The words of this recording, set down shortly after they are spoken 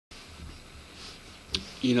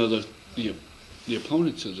You know, the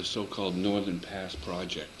opponents of the so-called Northern Pass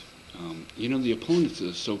project, the opponents of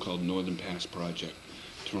the so-called Northern Pass project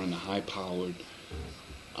to run the high-powered,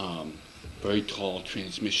 very tall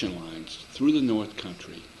transmission lines through the North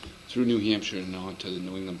Country, through New Hampshire and onto the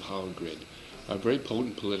New England power grid, are a very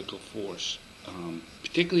potent political force,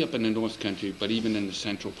 particularly up in the North Country, but even in the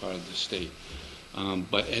central part of the state.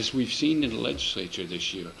 But as we've seen in the legislature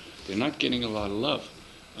this year, they're not getting a lot of love.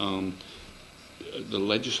 The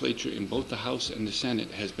legislature in both the House and the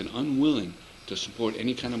Senate has been unwilling to support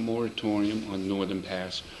any kind of moratorium on Northern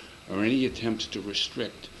Pass or any attempts to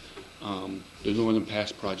restrict the Northern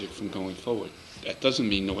Pass project from going forward. That doesn't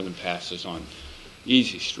mean Northern Pass is on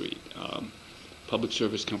Easy Street. Public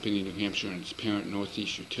Service Company New Hampshire and its parent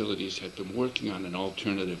Northeast Utilities have been working on an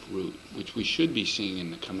alternative route, which we should be seeing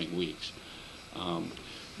in the coming weeks,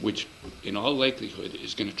 which in all likelihood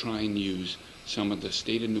is going to try and use some of the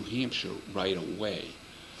state of New Hampshire right away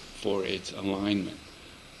for its alignment.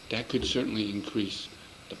 That could certainly increase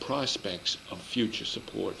the prospects of future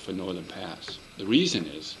support for Northern Pass. The reason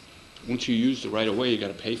is, once you use the right of way, you got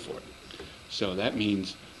to pay for it. So that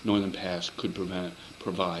means Northern Pass could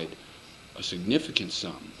provide a significant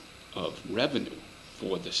sum of revenue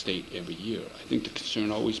for the state every year. I think the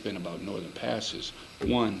concern always been about Northern Pass is,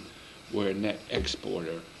 one, we're a net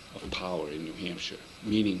exporter of power in New Hampshire,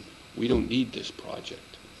 meaning we don't need this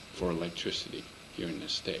project for electricity here in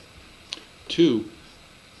this state. Two,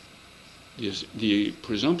 the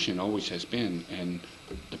presumption always has been, and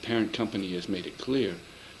the parent company has made it clear,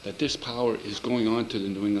 that this power is going on to the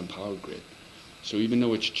New England power grid. So even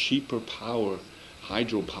though it's cheaper power,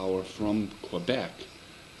 hydropower from Quebec,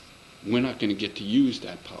 we're not going to get to use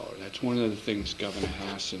that power. That's one of the things Governor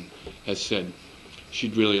Hassan has said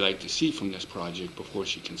she'd really like to see from this project before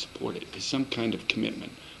she can support it, is some kind of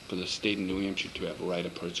commitment for the state of New Hampshire to have a right to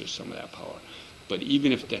purchase some of that power. But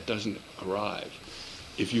even if that doesn't arrive,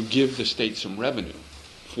 if you give the state some revenue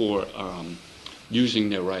for using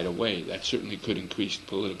their right of way, that certainly could increase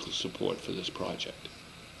political support for this project.